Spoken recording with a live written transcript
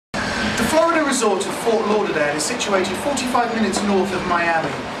The Florida resort of Fort Lauderdale is situated 45 minutes north of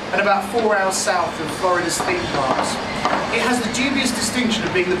Miami and about 4 hours south of Florida's theme parks. It has the dubious distinction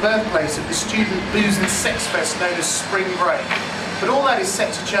of being the birthplace of the student booze and sex fest known as Spring Break. But all that is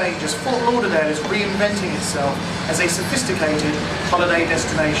set to change as Fort Lauderdale is reinventing itself as a sophisticated holiday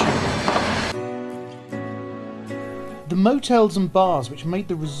destination. The motels and bars which made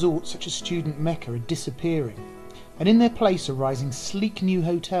the resort such a student mecca are disappearing, and in their place are rising sleek new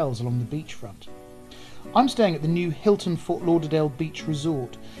hotels along the beachfront. I'm staying at the new Hilton Fort Lauderdale Beach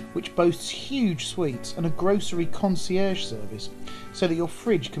Resort, which boasts huge suites and a grocery concierge service so that your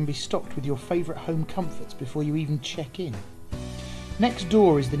fridge can be stocked with your favourite home comforts before you even check in. Next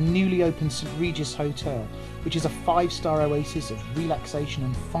door is the newly opened St Regis Hotel, which is a 5-star oasis of relaxation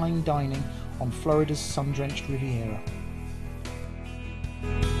and fine dining on Florida's sun-drenched Riviera.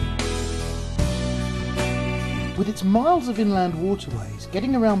 With its miles of inland waterways,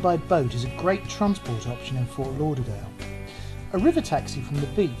 getting around by boat is a great transport option in Fort Lauderdale. A river taxi from the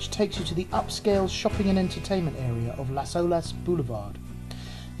beach takes you to the upscale shopping and entertainment area of Las Olas Boulevard,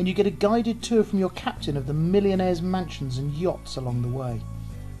 and you get a guided tour from your captain of the millionaires' mansions and yachts along the way.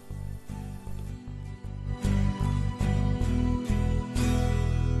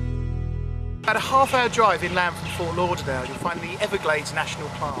 At a half-hour drive inland from Fort Lauderdale, you'll find the Everglades National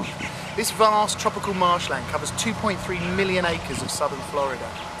Park. This vast tropical marshland covers 2.3 million acres of southern Florida.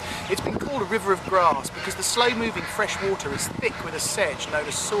 It's been called a river of grass because the slow-moving fresh water is thick with a sedge known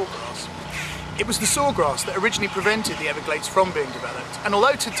as sawgrass. It was the sawgrass that originally prevented the Everglades from being developed, and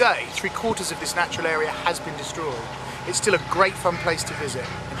although today 3/4 of this natural area has been destroyed, it's still a great fun place to visit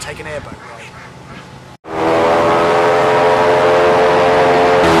and take an airboat ride.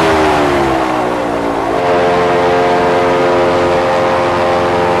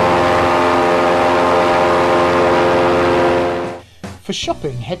 For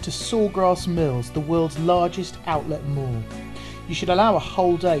shopping, head to Sawgrass Mills, the world's largest outlet mall. You should allow a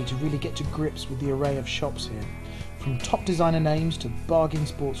whole day to really get to grips with the array of shops here, from top designer names to bargain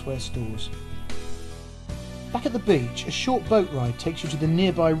sportswear stores. Back at the beach, a short boat ride takes you to the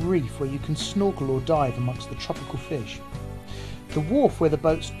nearby reef where you can snorkel or dive amongst the tropical fish. The wharf where the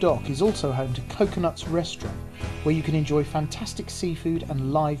boats dock is also home to Coconut's Restaurant, where you can enjoy fantastic seafood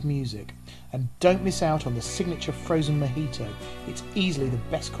and live music. And don't miss out on the signature frozen mojito. It's easily the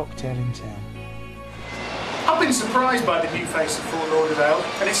best cocktail in town. I've been surprised by the new face of Fort Lauderdale,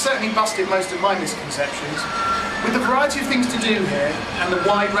 and it's certainly busted most of my misconceptions. With the variety of things to do here and the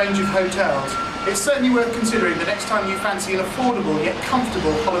wide range of hotels, it's certainly worth considering the next time you fancy an affordable yet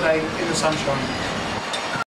comfortable holiday in the sunshine.